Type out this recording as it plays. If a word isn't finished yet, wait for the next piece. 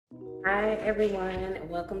Hi, everyone.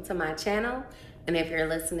 Welcome to my channel. And if you're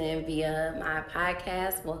listening via my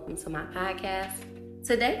podcast, welcome to my podcast.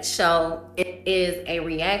 Today's show it is a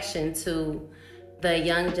reaction to the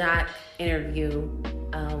Young Jock interview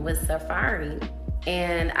with Safari.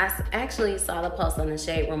 And actually saw the post on the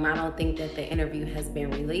Shade Room. I don't think that the interview has been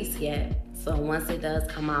released yet. So once it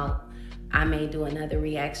does come out, I may do another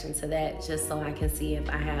reaction to that just so I can see if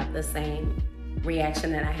I have the same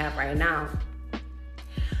reaction that I have right now.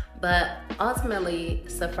 But ultimately,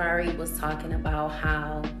 Safari was talking about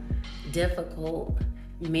how difficult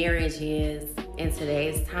marriage is in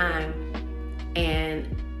today's time,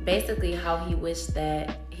 and basically how he wished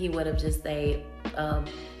that he would have just stayed,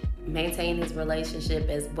 maintained his relationship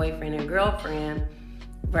as boyfriend and girlfriend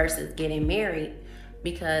versus getting married,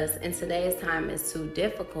 because in today's time it's too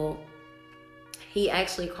difficult. He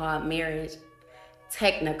actually called marriage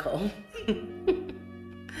technical.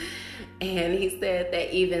 And he said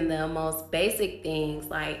that even the most basic things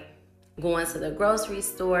like going to the grocery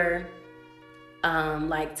store,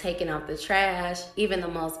 like taking out the trash, even the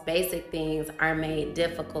most basic things are made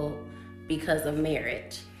difficult because of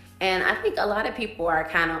marriage. And I think a lot of people are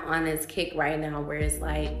kind of on this kick right now where it's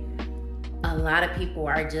like a lot of people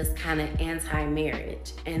are just kind of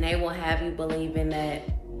anti-marriage, and they will have you believing that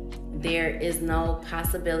there is no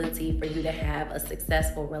possibility for you to have a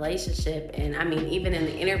successful relationship. And I mean, even in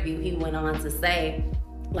the interview, he went on to say,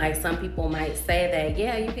 like, some people might say that,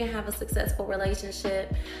 yeah, you can have a successful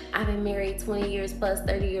relationship. I've been married 20 years plus,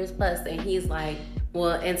 30 years plus. And he's like,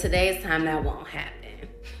 well, in today's time, that won't happen,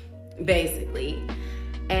 basically.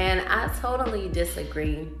 And I totally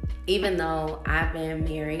disagree, even though I've been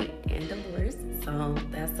married and divorced. So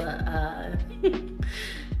that's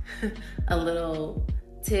a little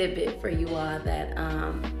tidbit for you all that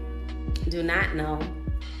do not know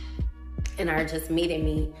and are just meeting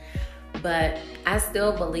me. But I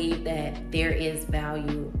still believe that there is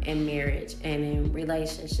value in marriage and in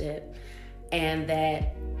relationship, and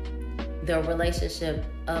that the relationship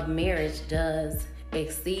of marriage does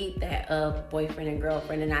exceed that of boyfriend and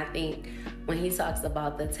girlfriend. And I think when he talks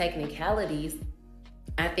about the technicalities,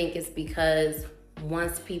 I think it's because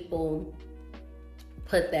once people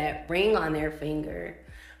put that ring on their finger,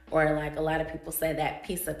 or like a lot of people say, that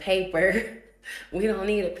piece of paper, we don't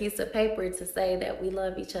need a piece of paper to say that we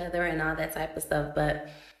love each other and all that type of stuff. But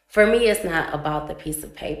for me, it's not about the piece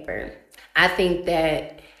of paper. I think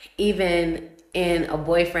that even in a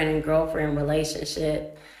boyfriend and girlfriend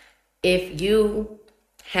relationship, if you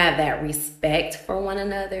have that respect for one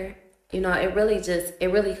another, it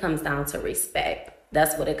really comes down to respect.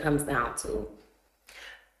 That's what it comes down to.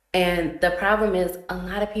 And the problem is a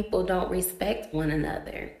lot of people don't respect one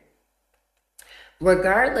another.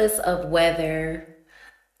 Regardless of whether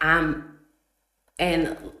and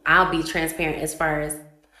I'll be transparent as far as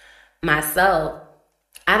myself,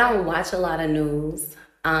 I don't watch a lot of news.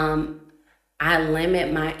 I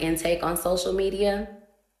limit my intake on social media,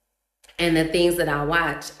 and the things that I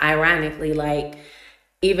watch, ironically, like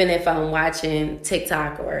even if I'm watching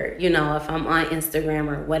TikTok or, if I'm on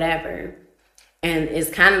Instagram or whatever. And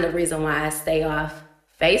it's kind of the reason why I stay off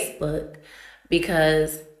Facebook,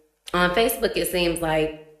 because on Facebook, it seems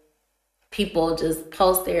like people just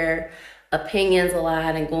post their opinions a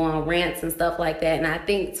lot and go on rants and stuff like that. And I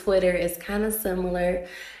think Twitter is kind of similar.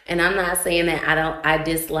 And I'm not saying that I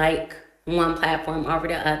dislike one platform over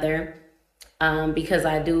the other, because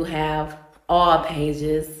I do have all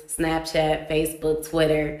pages, Snapchat, Facebook,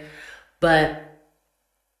 Twitter. But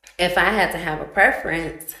if I had to have a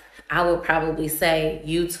preference, I would probably say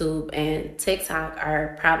YouTube and TikTok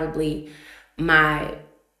are probably my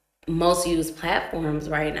most used platforms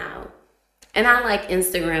right now. And I like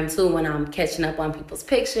Instagram too, when I'm catching up on people's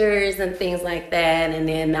pictures and things like that. And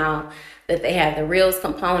then now that they have the Reels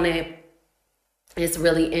component, it's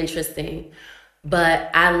really interesting.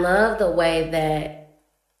 But I love the way that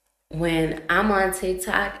when I'm on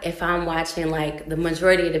TikTok, if I'm watching, like, the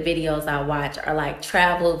majority of the videos I watch are like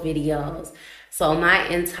travel videos. So my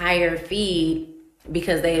entire feed,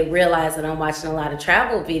 because they realize that I'm watching a lot of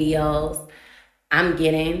travel videos, I'm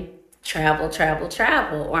getting travel,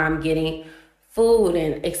 or I'm getting food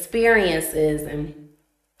and experiences and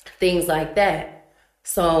things like that.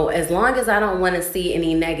 So as long as I don't want to see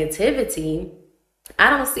any negativity, I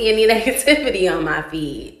don't see any negativity on my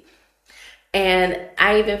feed. And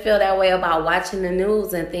I even feel that way about watching the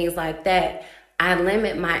news and things like that. I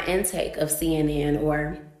limit my intake of CNN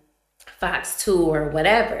or Fox 2 or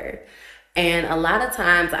whatever. And a lot of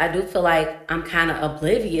times I do feel like I'm kind of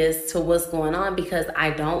oblivious to what's going on because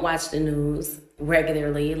I don't watch the news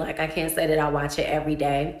regularly. Like, I can't say that I watch it every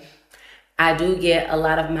day. I do get a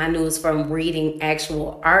lot of my news from reading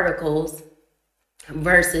actual articles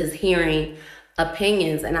versus hearing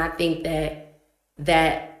opinions. And I think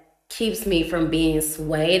that keeps me from being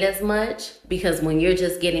swayed as much, because when you're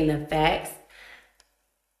just getting the facts,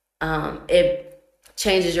 it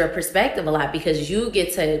changes your perspective a lot, because you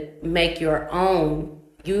get to make your own,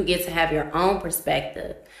 you get to have your own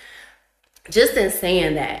perspective. Just in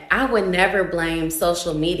saying that, I would never blame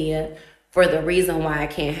social media for the reason why I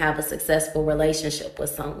can't have a successful relationship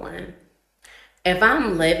with someone. If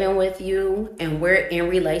I'm living with you and we're in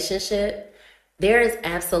relationship, there is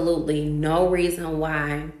absolutely no reason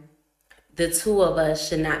why the two of us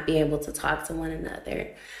should not be able to talk to one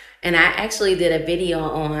another. And I actually did a video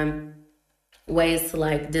on ways to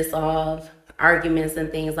like dissolve arguments and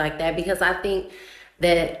things like that, because I think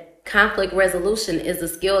that conflict resolution is a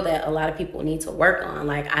skill that a lot of people need to work on.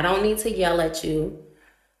 Like, I don't need to yell at you.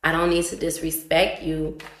 I don't need to disrespect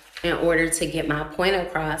you in order to get my point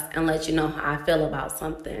across and let you know how I feel about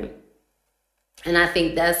something. And I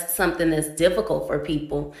think that's something that's difficult for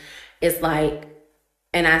people. It's like,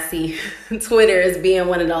 and I see Twitter as being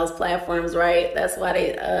one of those platforms, right? That's why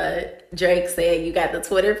Drake said you got the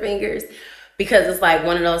Twitter fingers, because it's like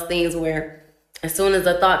one of those things where as soon as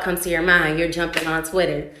a thought comes to your mind, you're jumping on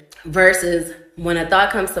Twitter, versus when a thought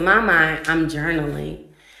comes to my mind, I'm journaling,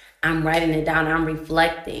 I'm writing it down, I'm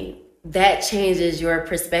reflecting. That changes your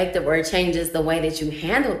perspective, or it changes the way that you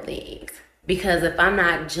handle things. Because if I'm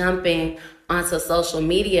not jumping onto social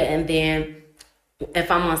media, and then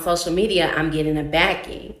if I'm on social media, I'm getting a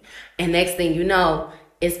backing. And next thing you know,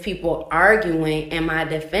 is people arguing in my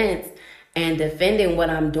defense and defending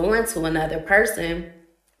what I'm doing to another person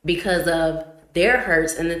because of their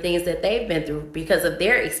hurts and the things that they've been through, because of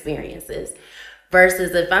their experiences.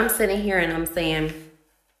 Versus if I'm sitting here and I'm saying,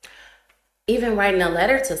 even writing a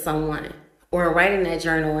letter to someone or writing that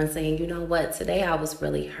journal and saying, you know what, today I was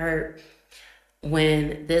really hurt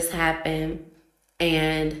when this happened,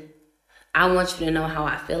 and I want you to know how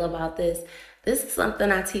I feel about this. This is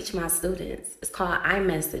something I teach my students. It's called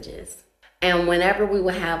iMessages. And whenever we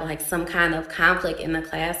would have like some kind of conflict in the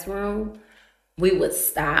classroom, we would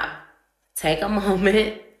stop, take a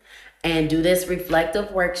moment, and do this reflective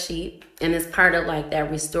worksheet. And it's part of like that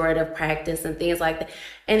restorative practice and things like that.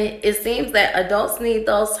 And it seems that adults need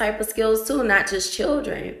those type of skills too, not just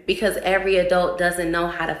children, because every adult doesn't know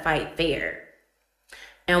how to fight fair.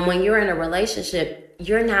 And when you're in a relationship,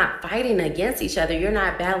 you're not fighting against each other. You're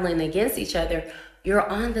not battling against each other. You're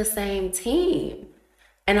on the same team.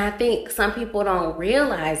 And I think some people don't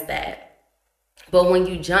realize that. But when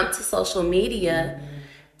you jump to social media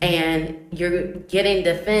and you're getting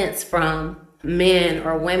defense from men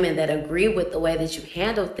or women that agree with the way that you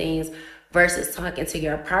handle things versus talking to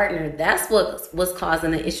your partner, that's what's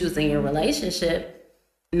causing the issues in your relationship.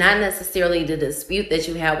 Not necessarily the dispute that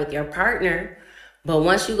you have with your partner, but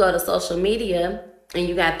once you go to social media and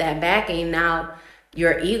you got that backing, now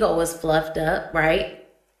your ego is fluffed up, right?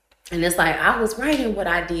 And it's like, I was right in what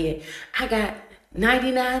I did. I got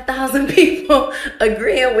 99,000 people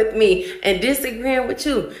agreeing with me and disagreeing with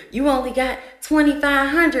you. You only got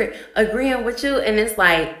 2,500 agreeing with you. And it's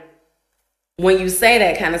like, when you say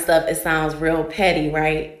that kind of stuff, it sounds real petty,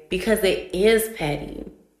 right? Because it is petty.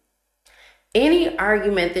 Any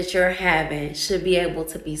argument that you're having should be able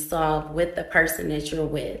to be solved with the person that you're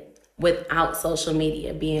with, without social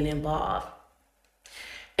media being involved.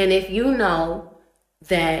 And if you know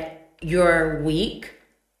that you're weak,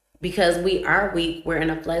 because we are weak, we're in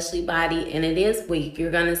a fleshly body and it is weak,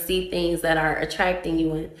 you're going to see things that are attracting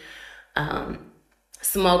you, and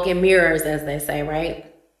smoke and mirrors, as they say,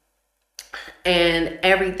 right? And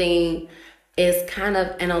everything is kind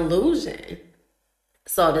of an illusion,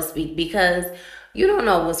 so to speak, because you don't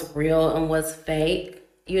know what's real and what's fake.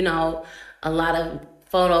 You know, a lot of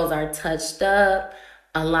photos are touched up,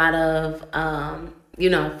 a lot of,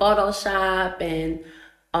 Photoshop and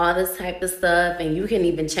all this type of stuff. And you can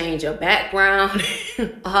even change your background,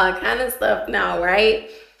 all kind of stuff now, right?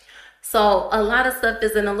 So a lot of stuff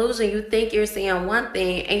is an illusion. You think you're seeing one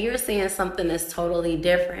thing and you're seeing something that's totally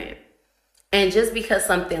different. And just because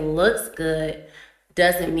something looks good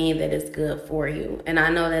doesn't mean that it's good for you. And I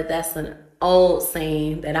know that that's an old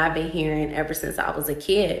saying that I've been hearing ever since I was a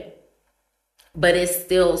kid, but it's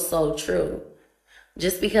still so true.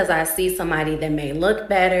 Just because I see somebody that may look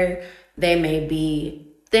better, they may be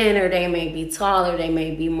thinner, they may be taller, they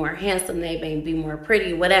may be more handsome, they may be more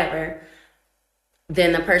pretty, whatever,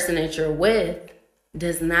 than the person that you're with,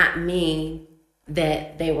 does not mean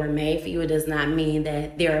that they were made for you. It does not mean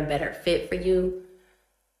that they're a better fit for you.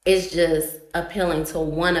 It's just appealing to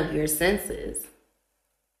one of your senses.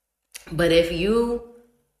 But if you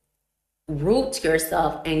root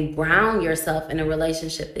yourself and ground yourself in a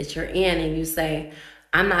relationship that you're in, and you say,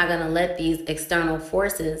 I'm not going to let these external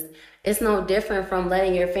forces, it's no different from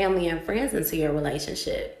letting your family and friends into your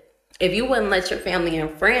relationship. If you wouldn't let your family and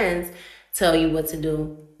friends tell you what to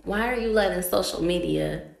do, why are you letting social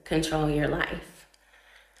media control your life?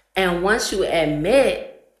 And once you admit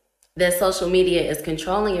that social media is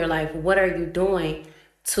controlling your life, what are you doing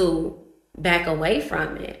to back away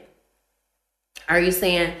from it? Are you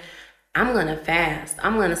saying, I'm going to fast,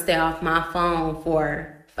 I'm going to stay off my phone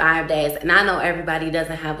for 5 days? And I know everybody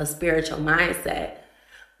doesn't have a spiritual mindset,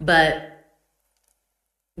 but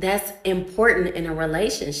that's important in a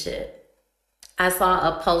relationship. I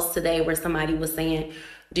saw a post today where somebody was saying,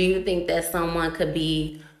 do you think that someone could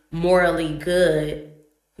be morally good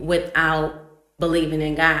without believing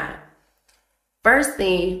in God? First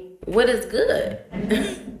thing, what is good?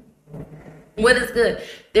 What is good?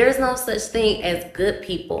 There's no such thing as good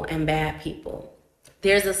people and bad people.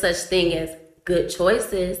 There's a such thing as good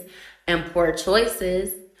choices and poor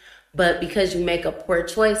choices, but because you make a poor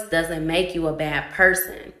choice doesn't make you a bad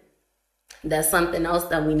person. That's something else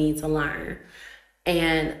that we need to learn.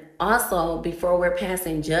 And also, before we're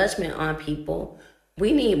passing judgment on people,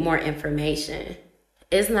 we need more information.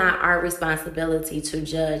 It's not our responsibility to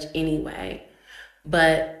judge anyway,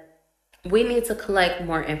 but we need to collect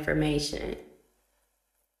more information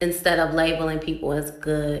instead of labeling people as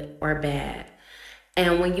good or bad.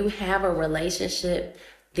 And when you have a relationship,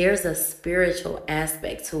 there's a spiritual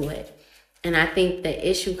aspect to it. And I think the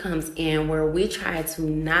issue comes in where we try to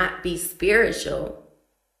not be spiritual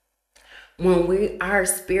when we are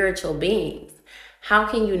spiritual beings. How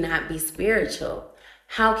can you not be spiritual?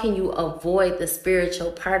 How can you avoid the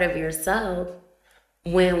spiritual part of yourself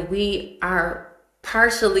when we are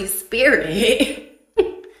partially spirit?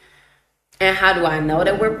 And how do I know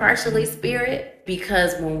that we're partially spirit?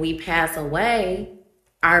 Because when we pass away,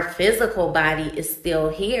 our physical body is still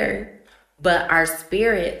here, but our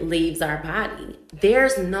spirit leaves our body.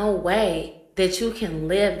 There's no way that you can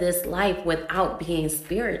live this life without being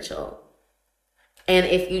spiritual. And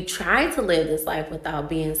if you try to live this life without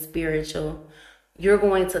being spiritual, you're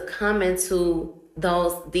going to come into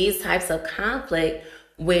these types of conflict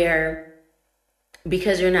where,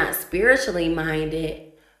 because you're not spiritually minded,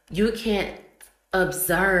 you can't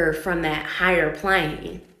observe from that higher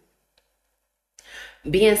plane.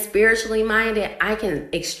 Being spiritually minded, I can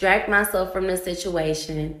extract myself from the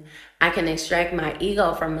situation. I can extract my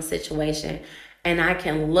ego from a situation, and I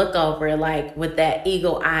can look over it like with that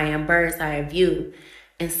eagle eye and bird's eye view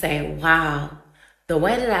and say, wow, the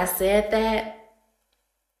way that I said that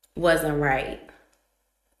wasn't right.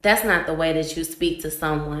 That's not the way that you speak to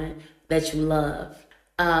someone that you love.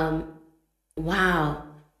 Wow,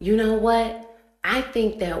 you know what? I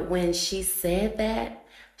think that when she said that,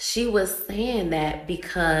 she was saying that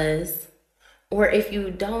because, or if you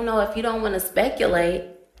don't know, if you don't want to speculate,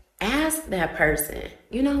 ask that person.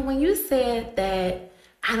 You know, when you said that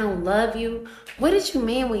I don't love you, what did you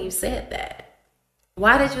mean when you said that?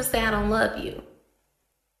 Why did you say I don't love you?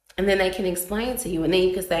 And then they can explain to you. And then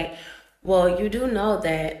you can say, well, you do know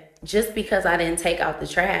that just because I didn't take out the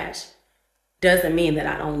trash doesn't mean that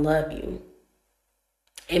I don't love you.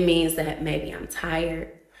 It means that maybe I'm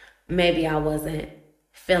tired. Maybe I wasn't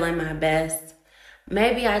feeling my best.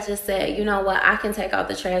 Maybe I just said, you know what, I can take out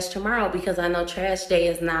the trash tomorrow because I know trash day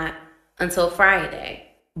is not until Friday.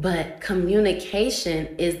 But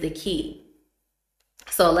communication is the key.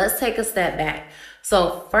 So let's take a step back.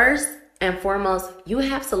 So first and foremost, you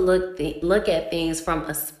have to look at things from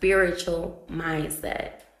a spiritual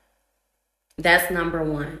mindset. That's number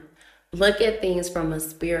one. Look at things from a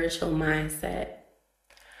spiritual mindset.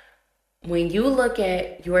 When you look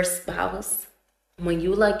at your spouse, when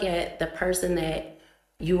you look at the person that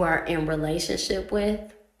you are in relationship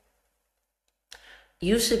with,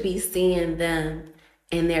 you should be seeing them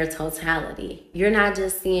in their totality. You're not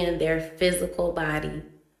just seeing their physical body.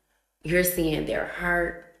 You're seeing their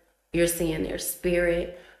heart. You're seeing their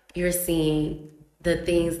spirit. You're seeing the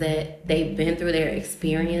things that they've been through, their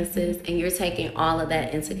experiences, and you're taking all of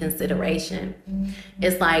that into consideration.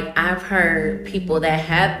 It's like I've heard people that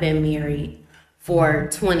have been married for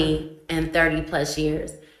 20 and 30 plus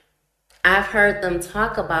years. I've heard them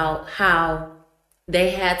talk about how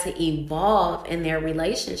they had to evolve in their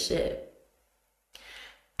relationship.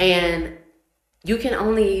 And you can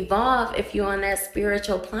only evolve if you're on that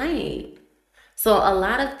spiritual plane. So a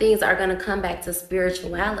lot of things are going to come back to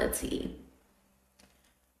spirituality.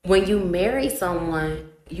 When you marry someone,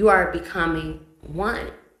 you are becoming one.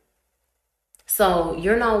 So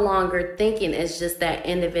you're no longer thinking as just that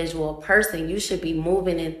individual person. You should be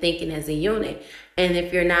moving and thinking as a unit. And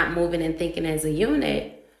if you're not moving and thinking as a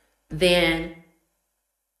unit, then,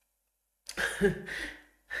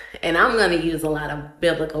 and I'm going to use a lot of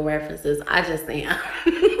biblical references. I just am.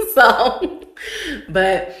 So,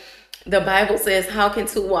 but the Bible says, how can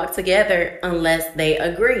two walk together unless they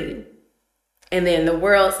agree? And then the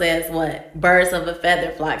world says what? Birds of a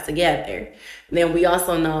feather flock together. And then we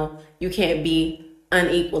also know you can't be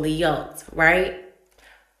unequally yoked, right?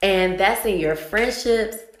 And that's in your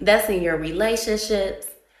friendships. That's in your relationships.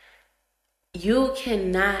 You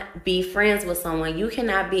cannot be friends with someone. You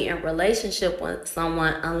cannot be in relationship with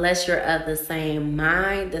someone unless you're of the same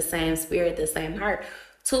mind, the same spirit, the same heart.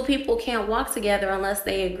 Two people can't walk together unless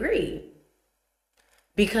they agree.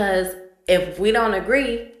 Because if we don't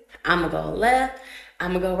agree, I'm going to go left,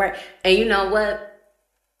 I'm going to go right. And you know what?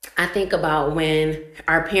 I think about when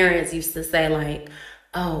our parents used to say like,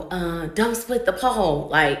 oh, don't split the pole.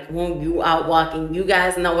 Like when you out walking, you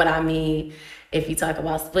guys know what I mean. If you talk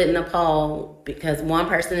about splitting the pole, because one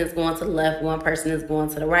person is going to the left, one person is going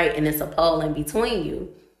to the right, and it's a pole in between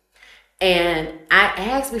you. And I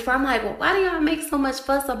asked before, I'm like, well, why do y'all make so much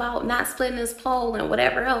fuss about not splitting this pole and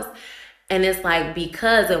whatever else? And it's like,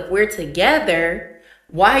 because if we're together,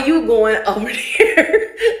 why are you going over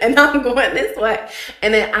there and I'm going this way?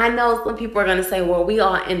 And then I know some people are going to say, well, we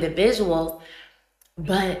all individuals.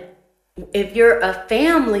 But if you're a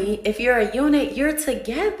family, if you're a unit, you're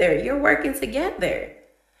together. You're working together.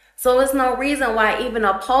 So it's no reason why even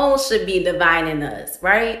a pole should be dividing us,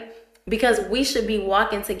 right? Because we should be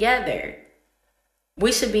walking together.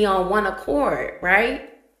 We should be on one accord, right?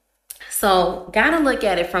 So gotta look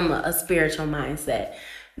at it from a spiritual mindset.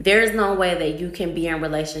 There's no way that you can be in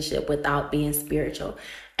relationship without being spiritual.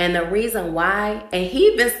 And the reason why, and he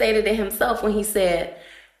even stated it himself when he said,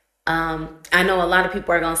 I know a lot of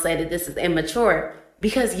people are going to say that this is immature,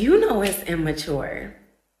 because you know it's immature.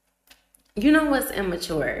 You know it's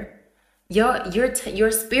immature.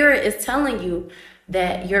 Your spirit is telling you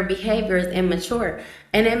that your behavior is immature.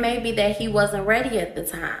 And it may be that he wasn't ready at the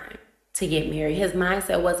time to get married. His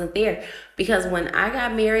mindset wasn't there. Because when I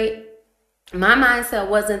got married, my mindset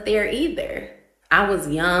wasn't there either. I was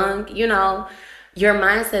young, you know. Your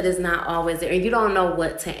mindset is not always there. And you don't know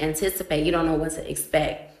what to anticipate. You don't know what to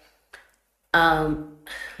expect.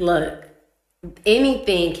 Look,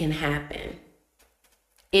 anything can happen.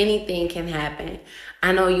 Anything can happen.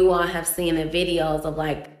 I know you all have seen the videos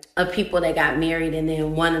of people that got married and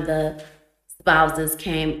then one of the spouses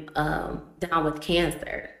came down with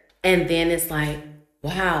cancer. And then it's like,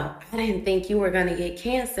 wow, I didn't think you were going to get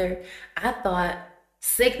cancer. I thought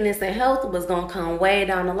sickness and health was going to come way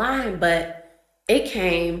down the line, but it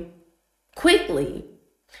came quickly.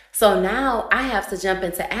 So now I have to jump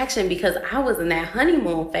into action because I was in that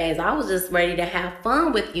honeymoon phase. I was just ready to have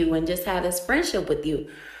fun with you and just have this friendship with you.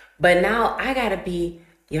 But now I got to be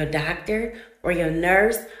your doctor or your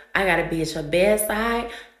nurse. I got to be at your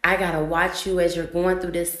bedside. I got to watch you as you're going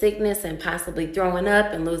through this sickness and possibly throwing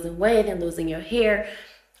up and losing weight and losing your hair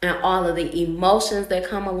and all of the emotions that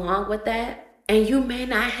come along with that. And you may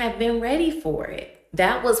not have been ready for it.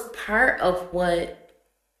 That was part of what,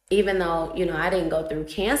 even though, you know, I didn't go through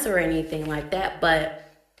cancer or anything like that,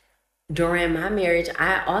 but during my marriage,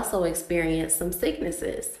 I also experienced some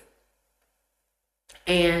sicknesses.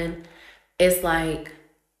 And it's like,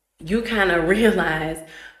 you kind of realize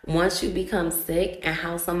once you become sick and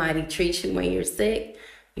how somebody treats you when you're sick,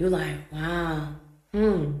 you're like, wow,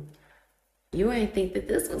 you ain't think that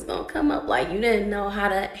this was going to come up. Like, you didn't know how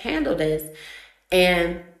to handle this.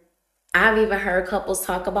 And I've even heard couples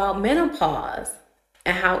talk about menopause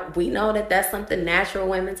and how we know that that's something natural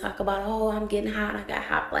women talk about. Oh, I'm getting hot. I got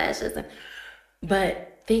hot flashes.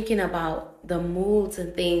 But thinking about the moods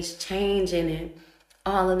and things changing and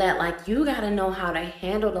all of that, like, you got to know how to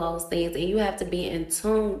handle those things, and you have to be in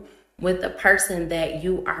tune with the person that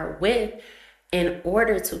you are with in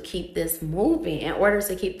order to keep this moving, in order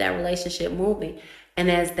to keep that relationship moving. And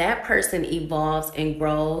as that person evolves and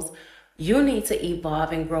grows, you need to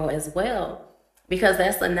evolve and grow as well, because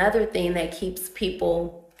that's another thing that keeps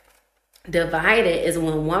people divided, is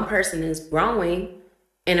when one person is growing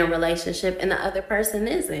in a relationship and the other person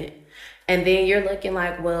isn't. And then you're looking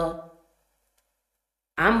like, well,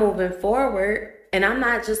 I'm moving forward, and I'm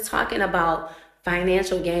not just talking about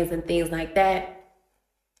financial gains and things like that.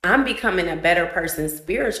 I'm becoming a better person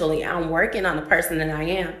spiritually. I'm working on the person that I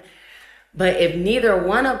am. But if neither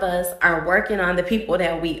one of us are working on the people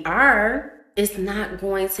that we are, it's not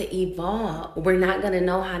going to evolve. We're not going to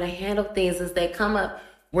know how to handle things as they come up.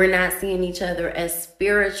 We're not seeing each other as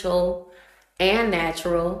spiritual and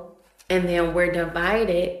natural and then we're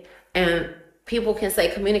divided, and people can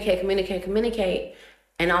say communicate,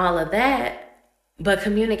 and all of that, but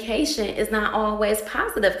communication is not always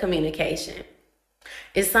positive communication.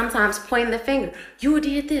 It's sometimes pointing the finger. You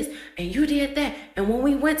did this and you did that. And when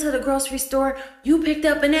we went to the grocery store, you picked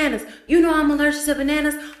up bananas. You know I'm allergic to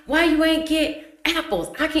bananas. Why you ain't get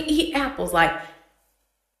apples? I can eat apples. Like,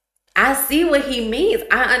 I see what he means.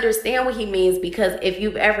 I understand what he means, because if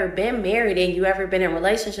you've ever been married and you ever been in a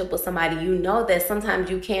relationship with somebody, you know that sometimes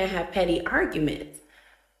you can have petty arguments.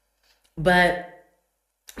 But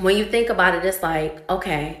when you think about it, it's like,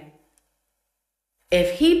 okay,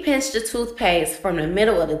 if he pinched the toothpaste from the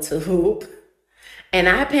middle of the tube and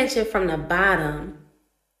I pinch it from the bottom,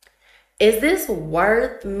 is this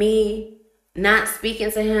worth me not speaking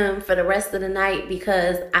to him for the rest of the night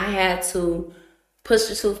because I had to push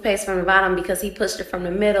the toothpaste from the bottom because he pushed it from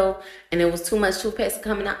the middle and it was too much toothpaste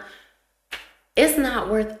coming out? It's not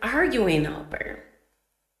worth arguing over.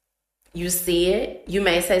 You see it. You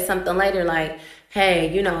may say something later like, hey,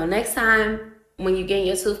 next time when you get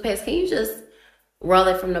your toothpaste, can you just roll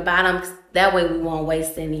it from the bottom? That way we won't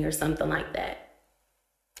waste any, or something like that.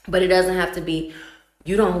 But it doesn't have to be,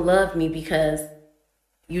 you don't love me because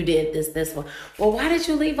you did this one. Well, why did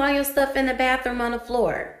you leave all your stuff in the bathroom on the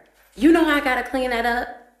floor? You know I got to clean that up.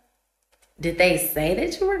 Did they say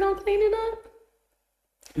that you were going to clean it up?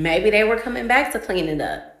 Maybe they were coming back to clean it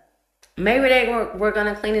up. Maybe they were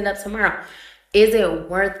going to clean it up tomorrow. Is it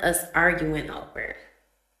worth us arguing over?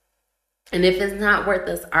 And if it's not worth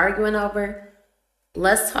us arguing over,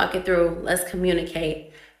 let's talk it through. Let's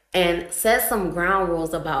communicate and set some ground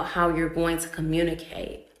rules about how you're going to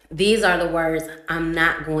communicate. These are the words I'm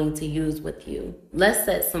not going to use with you. Let's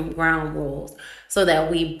set some ground rules so that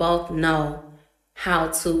we both know how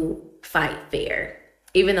to fight fair.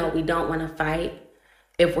 Even though we don't want to fight,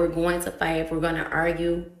 if we're going to fight, if we're going to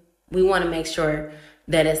argue, we want to make sure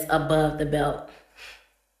that it's above the belt.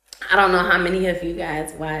 I don't know how many of you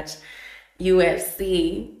guys watch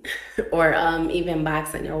UFC or even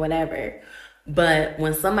boxing or whatever, but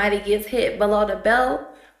when somebody gets hit below the belt,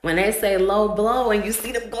 when they say low blow and you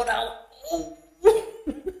see them go down,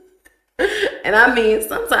 and I mean,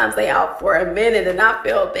 sometimes they out for a minute and I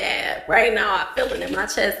feel bad. Right now I feel it in my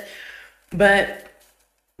chest, but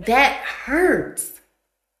that hurts.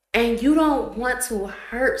 And you don't want to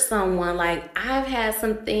hurt someone. Like, I've had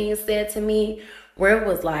some things said to me where it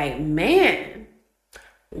was like, man,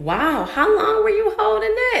 wow, how long were you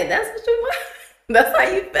holding that? That's what you want. That's how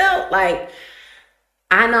you felt. Like,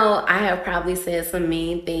 I know I have probably said some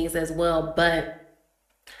mean things as well, but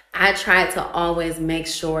I try to always make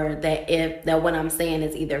sure that what I'm saying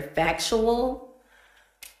is either factual.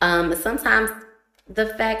 Sometimes the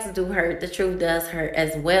facts do hurt. The truth does hurt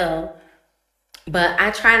as well. But I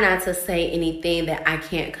try not to say anything that I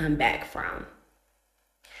can't come back from.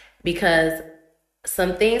 Because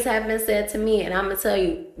some things have been said to me, and I'm going to tell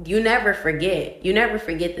you, you never forget. You never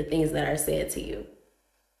forget the things that are said to you.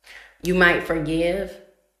 You might forgive.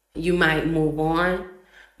 You might move on.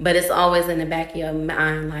 But it's always in the back of your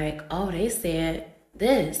mind like, oh, they said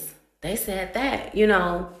this. They said that.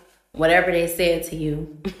 Whatever they said to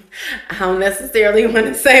you. I don't necessarily want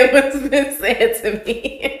to say what's been said to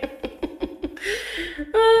me.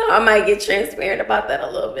 I might get transparent about that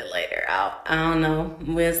a little bit later. I don't know.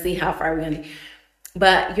 We'll see how far we're going to.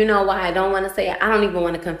 But you know why I don't want to say it? I don't even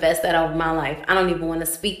want to confess that over my life. I don't even want to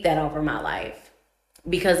speak that over my life.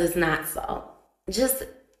 Because it's not so. Just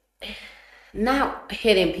not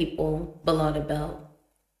hitting people below the belt.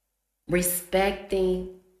 Respecting.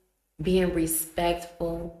 Being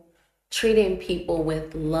respectful. Treating people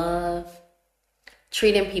with love.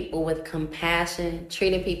 Treating people with compassion,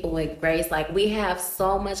 treating people with grace. Like, we have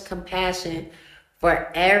so much compassion for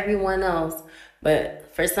everyone else, but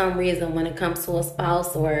for some reason, when it comes to a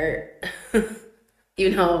spouse or,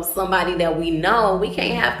 somebody that we know, we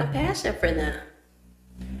can't have compassion for them.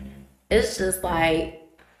 It's just like,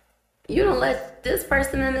 you don't let this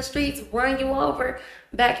person in the streets run you over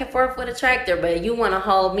back and forth with a tractor, but you want to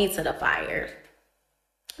hold me to the fire.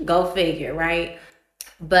 Go figure, right?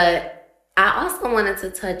 But I also wanted to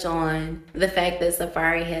touch on the fact that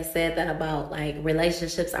Safaree has said that about like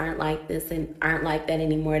relationships aren't like this and aren't like that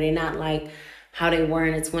anymore. They're not like how they were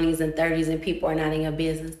in the 20s and 30s and people are not in your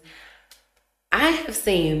business. I have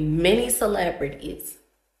seen many celebrities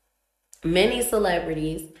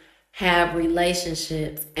have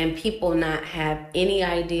relationships and people not have any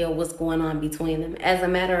idea what's going on between them. As a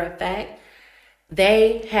matter of fact,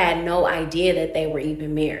 they had no idea that they were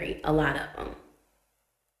even married, a lot of them.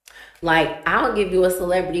 Like, I'll give you a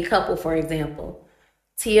celebrity couple, for example.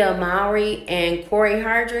 Tia Mowry and Corey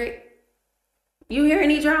Hardrick. You hear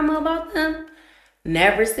any drama about them?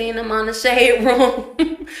 Never seen them on the Shade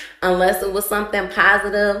Room unless it was something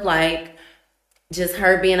positive, like just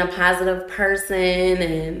her being a positive person,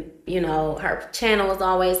 and her channel was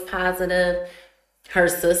always positive. Her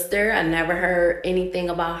sister, I never heard anything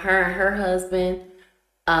about her and her husband.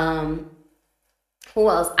 Who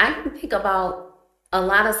else? I can think about a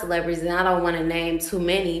lot of celebrities, and I don't want to name too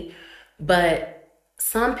many, but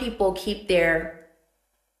some people keep their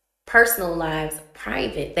personal lives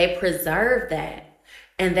private. They preserve that.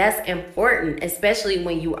 And that's important, especially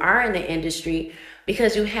when you are in the industry,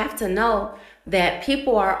 because you have to know that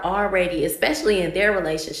people are already, especially in their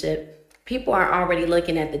relationship, people are already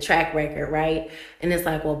looking at the track record, right? And it's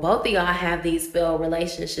like, well, both of y'all have these failed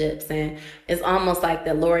relationships. And it's almost like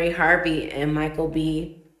the Lori Harvey and Michael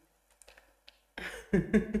B.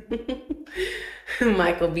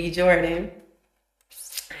 Michael B. Jordan.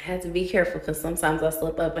 I had to be careful because sometimes I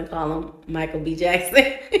slip up and call him Michael B.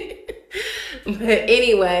 Jackson. But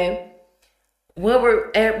anyway, what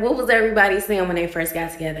was everybody saying when they first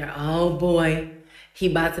got together? Oh boy,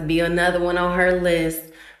 he about to be another one on her list.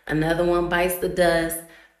 Another one bites the dust.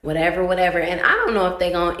 Whatever. And I don't know if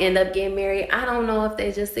they're going to end up getting married. I don't know if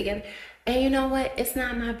they just together. And you know what? It's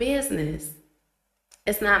not my business.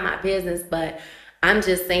 It's not my business. But I'm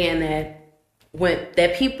just saying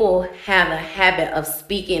that people have a habit of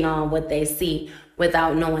speaking on what they see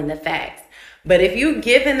without knowing the facts. But if you're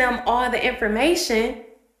giving them all the information,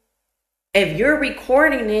 if you're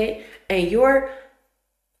recording it and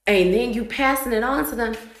then you passing it on to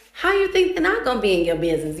them, how you think they're not going to be in your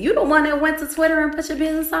business? You the one that went to Twitter and put your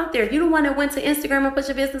business out there. You the one that went to Instagram and put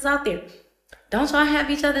your business out there. Don't y'all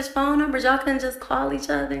have each other's phone numbers? Y'all couldn't just call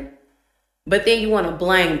each other? But then you want to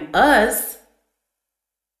blame us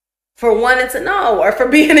for wanting to know or for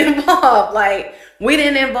being involved. Like, we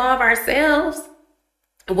didn't involve ourselves.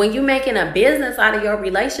 When you're making a business out of your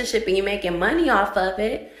relationship and you're making money off of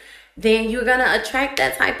it, then you're going to attract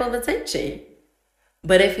that type of attention.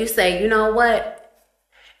 But if you say, you know what,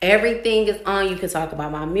 everything is on, you can talk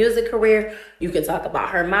about my music career, you can talk about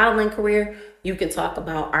her modeling career, you can talk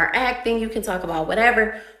about our acting, you can talk about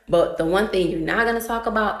whatever, but the one thing you're not going to talk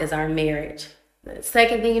about is our marriage. The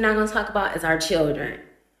second thing you're not going to talk about is our children.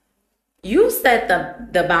 You set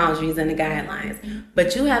the boundaries and the guidelines,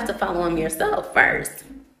 but you have to follow them yourself first.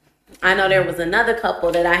 I know there was another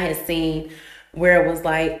couple that I had seen where it was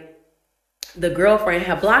like the girlfriend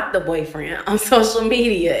had blocked the boyfriend on social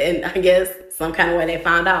media, and I guess some kind of way they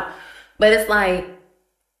found out. But it's like,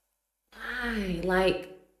 why?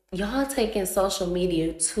 Like, y'all taking social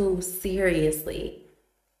media too seriously.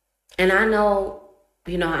 And I know,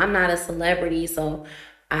 I'm not a celebrity, so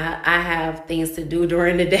I have things to do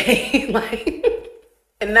during the day. Like,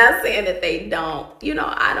 and not saying that they don't.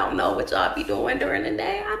 I don't know what y'all be doing during the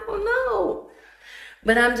day. I don't know.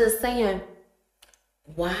 But I'm just saying,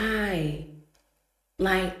 why?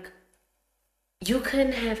 Like, you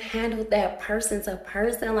couldn't have handled that person to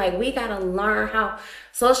person. Like, we got to learn how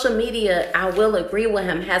social media, I will agree with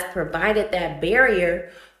him, has provided that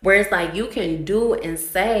barrier where it's like you can do and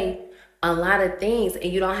say a lot of things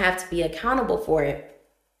and you don't have to be accountable for it.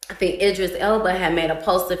 I think Idris Elba had made a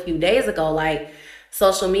post a few days ago, like,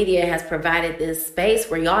 social media has provided this space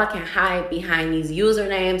where y'all can hide behind these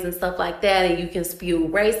usernames and stuff like that, and you can spew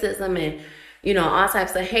racism and, all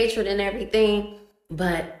types of hatred and everything.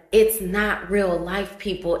 But it's not real life,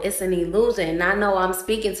 people. It's an illusion. And I know I'm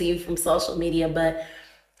speaking to you from social media, but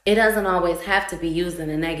it doesn't always have to be used in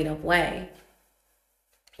a negative way.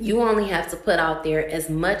 You only have to put out there as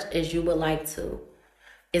much as you would like to.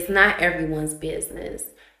 It's not everyone's business.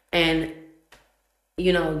 And,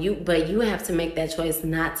 but you have to make that choice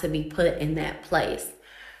not to be put in that place.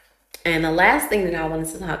 And the last thing that I wanted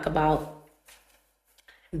to talk about,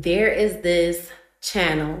 there is this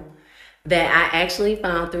channel that I actually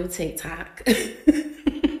found through TikTok.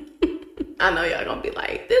 I know y'all gonna be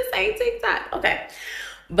like, this ain't TikTok. Okay.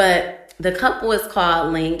 But the couple is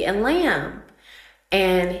called Ling and Lam.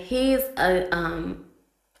 And he's a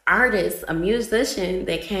artist, a musician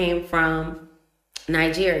that came from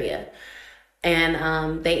Nigeria.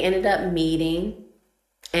 And they ended up meeting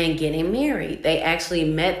and getting married. They actually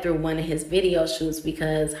met through one of his video shoots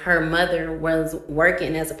because her mother was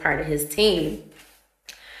working as a part of his team.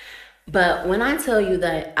 But when I tell you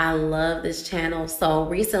that I love this channel, so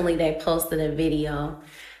recently they posted a video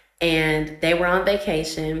and they were on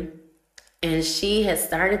vacation and she had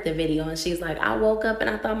started the video and she's like, I woke up and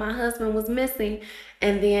I thought my husband was missing.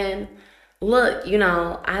 And then look,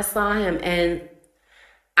 I saw him. And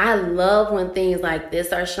I love when things like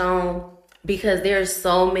this are shown because there's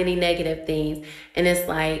so many negative things. And it's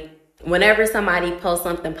like, Whenever somebody posts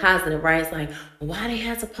something positive, right, it's like, why they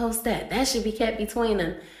have to post that? That should be kept between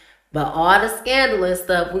them. But all the scandalous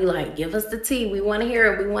stuff, we like, give us the tea. We want to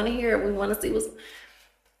hear it. We want to hear it. We want to see what's...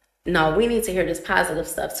 No, we need to hear this positive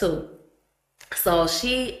stuff too. So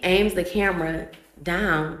she aims the camera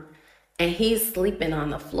down and he's sleeping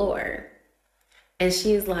on the floor. And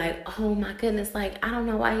she's like, oh my goodness, like, I don't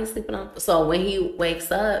know why he's sleeping on. So when he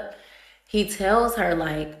wakes up, he tells her,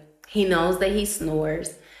 like, he knows that he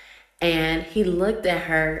snores. And he looked at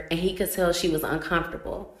her and he could tell she was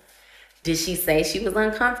uncomfortable. Did she say she was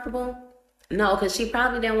uncomfortable? No, because she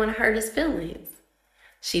probably didn't want to hurt his feelings.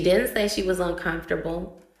 She didn't say she was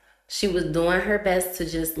uncomfortable. She was doing her best to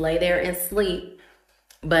just lay there and sleep.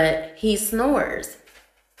 But he snores.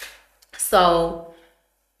 So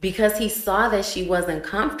because he saw that she wasn't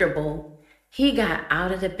comfortable, he got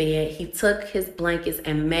out of the bed. He took his blankets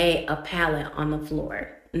and made a pallet on the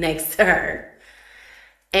floor next to her.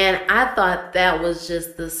 And I thought that was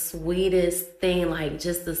just the sweetest thing, like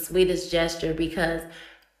just the sweetest gesture, because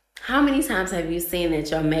how many times have you seen that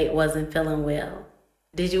your mate wasn't feeling well?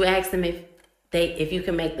 Did you ask them if you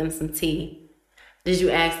can make them some tea? Did you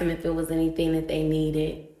ask them if it was anything that they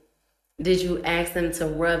needed? Did you ask them to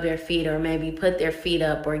rub their feet or maybe put their feet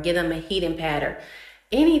up or get them a heating pad or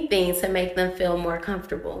anything to make them feel more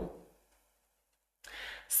comfortable?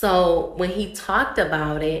 So when he talked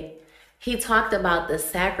about it, he talked about the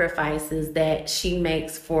sacrifices that she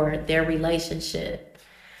makes for their relationship.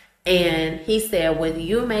 And he said, with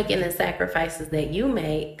you making the sacrifices that you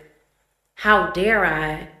make, how dare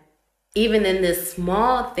I, even in this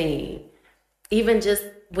small thing, even just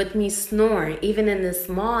with me snoring, even in this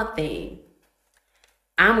small thing,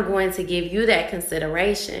 I'm going to give you that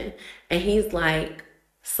consideration. And he's like,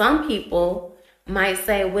 some people might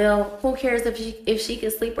say, well, who cares if she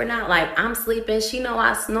can sleep or not? Like, I'm sleeping. She know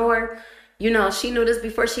I snore. You know, she knew this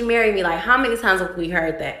before she married me. Like, how many times have we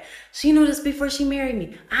heard that? She knew this before she married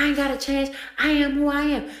me. I ain't got to change. I am who I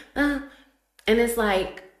am. And it's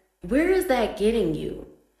like, where is that getting you?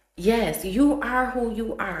 Yes, you are who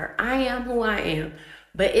you are. I am who I am.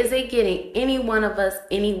 But is it getting any one of us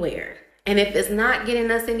anywhere? And if it's not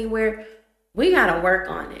getting us anywhere, we got to work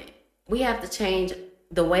on it. We have to change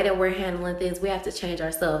the way that we're handling things. We have to change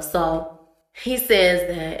ourselves. So he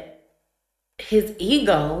says that his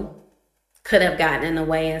ego could have gotten in the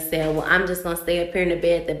way and said, well, I'm just going to stay up here in the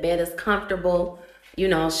bed. The bed is comfortable. You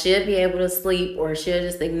know, she'll be able to sleep or she'll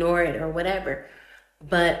just ignore it or whatever.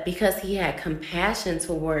 But because he had compassion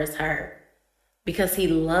towards her, because he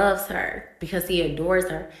loves her, because he adores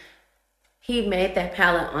her, he made that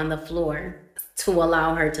pallet on the floor to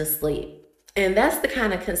allow her to sleep. And that's the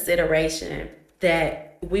kind of consideration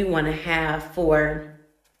that we want to have for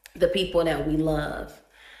the people that we love,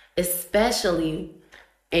 especially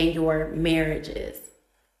in your marriages.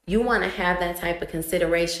 You want to have that type of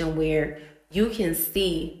consideration where you can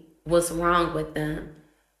see what's wrong with them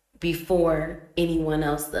before anyone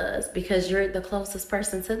else does, because you're the closest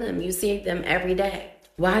person to them. You see them every day.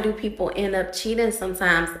 Why do people end up cheating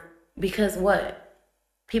sometimes? Because what?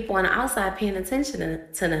 People on the outside paying attention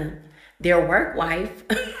to them. Their work wife,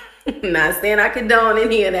 not saying I condone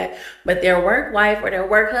any of that, but their work wife or their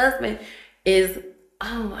work husband is,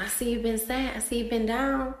 oh, I see you've been sad. I see you've been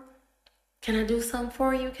down. Can I do something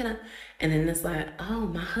for you? And then it's like, oh,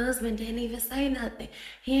 my husband didn't even say nothing.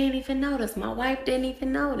 He ain't even noticed. My wife didn't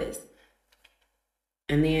even notice.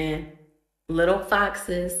 And then little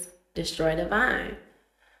foxes destroy the vine.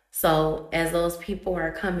 So as those people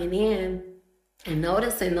are coming in and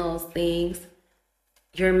noticing those things,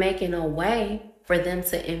 you're making a way for them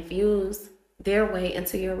to infuse their way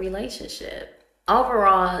into your relationship.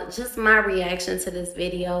 Overall, just my reaction to this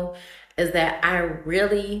video is that I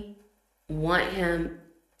really want him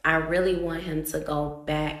to go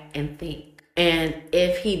back and think. And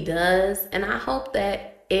if he does, and I hope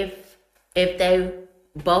that if they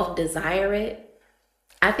both desire it,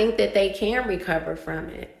 I think that they can recover from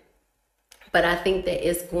it. But I think that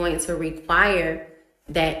it's going to require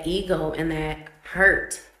that ego and that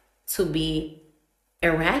hurt to be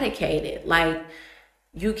eradicated. Like,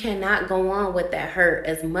 you cannot go on with that hurt.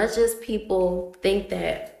 As much as people think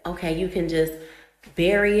that, okay, you can just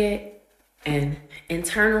bury it and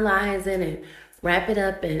internalize it and wrap it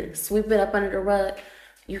up and sweep it up under the rug,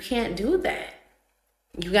 you can't do that.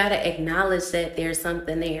 You got to acknowledge that there's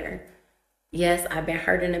something there. Yes, I've been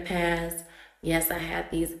hurt in the past. Yes, I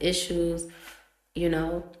had these issues, you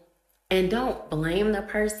know, and don't blame the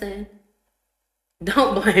person.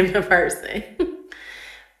 Don't blame the person.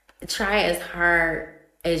 Try as hard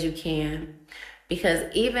as you can, because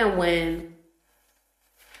even when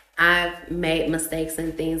I've made mistakes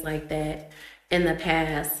and things like that in the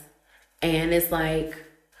past, And it's like,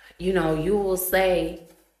 you know, you will say,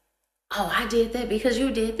 oh, I did that because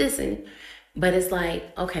you did this. But it's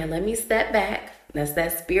like, okay, let me step back. That's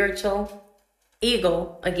that spiritual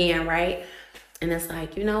ego again, right? And it's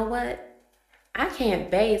like, you know what? I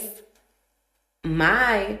can't base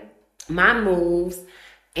my moves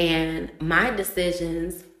and my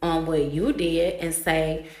decisions on what you did and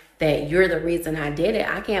say that you're the reason I did it.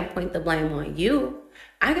 I can't point the blame on you.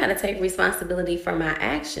 I got to take responsibility for my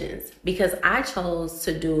actions because I chose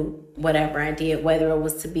to do whatever I did, whether it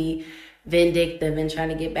was to be vindictive and trying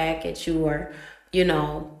to get back at you or, you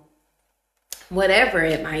know, whatever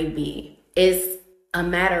it might be. It's a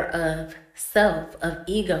matter of self, of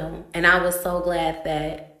ego. And I was so glad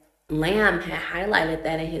that Lamb had highlighted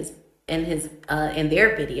that in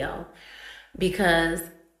their video, because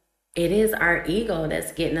it is our ego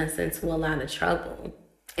that's getting us into a lot of trouble.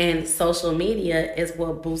 And social media is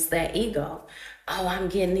what boosts that ego. Oh, I'm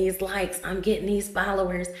getting these likes, I'm getting these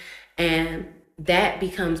followers. And that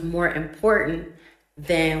becomes more important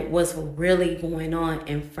than what's really going on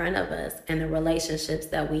in front of us and the relationships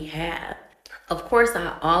that we have. Of course,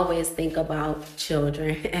 I always think about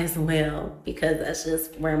children as well, because that's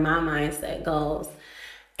just where my mindset goes.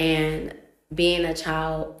 And being a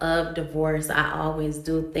child of divorce, I always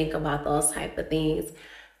do think about those type of things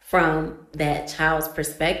from that child's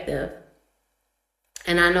perspective.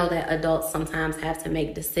 And I know that adults sometimes have to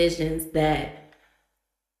make decisions that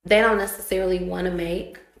they don't necessarily want to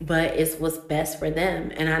make, but it's what's best for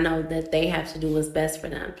them. And I know that they have to do what's best for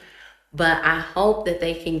them. But I hope that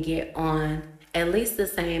they can get on at least the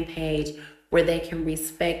same page where they can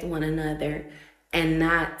respect one another and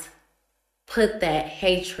not put that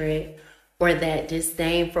hatred or that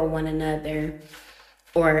disdain for one another,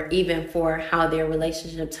 or even for how their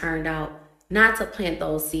relationship turned out, not to plant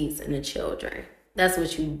those seeds in the children. That's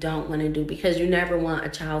what you don't want to do, because you never want a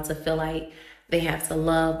child to feel like they have to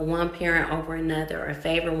love one parent over another or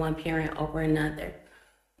favor one parent over another.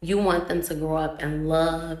 You want them to grow up in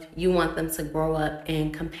love. You want them to grow up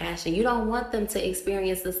in compassion. You don't want them to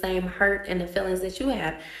experience the same hurt and the feelings that you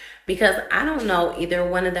have, because I don't know either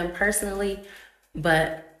one of them personally,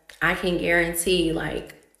 but I can guarantee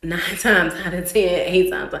like 9 times out of 10, 8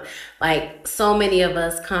 times, like so many of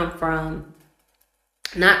us come from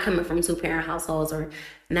not coming from 2-parent households or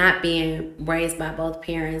not being raised by both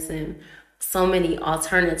parents, and so many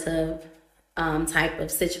alternative type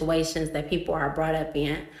of situations that people are brought up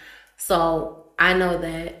in. So I know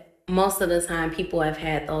that most of the time people have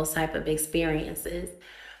had those type of experiences.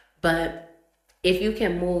 But if you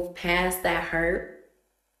can move past that hurt,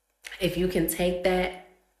 if you can take that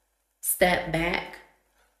step back,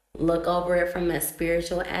 look over it from a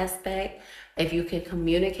spiritual aspect, if you can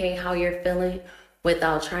communicate how you're feeling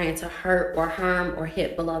without trying to hurt or harm or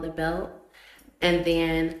hit below the belt, and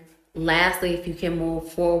then lastly, if you can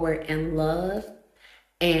move forward in love,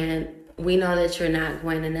 and we know that you're not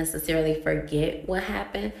going to necessarily forget what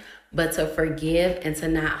happened, but to forgive and to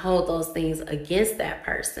not hold those things against that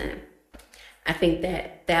person. I think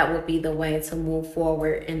that that would be the way to move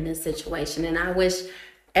forward in this situation. And I wish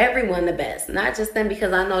everyone the best, not just them,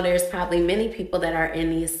 because I know there's probably many people that are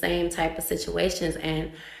in these same type of situations.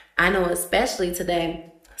 And I know especially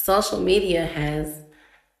today, social media has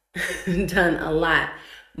done a lot.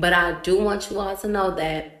 But I do want you all to know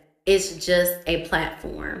that it's just a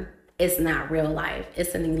platform. It's not real life.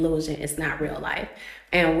 It's an illusion. It's not real life.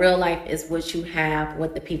 And real life is what you have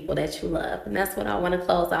with the people that you love. And that's what I want to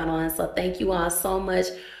close out on. So thank you all so much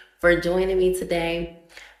for joining me today,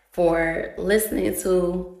 for listening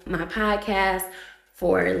to my podcast,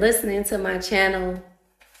 for listening to my channel.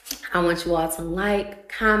 I want you all to like,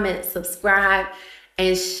 comment, subscribe,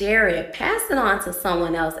 and share it. Pass it on to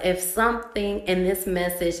someone else. If something in this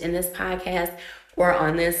message, in this podcast, or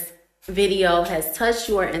on this video has touched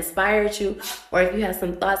you or inspired you, or if you have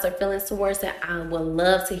some thoughts or feelings towards it, I would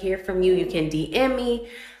love to hear from you. You can DM me.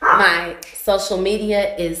 My social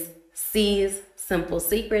media is C's Simple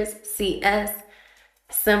Secrets, CS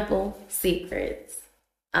Simple Secrets.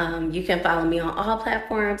 You can follow me on all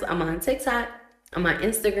platforms. I'm on TikTok, I'm on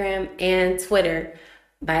Instagram, and Twitter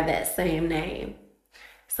by that same name.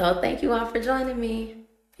 So thank you all for joining me.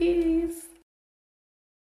 Peace.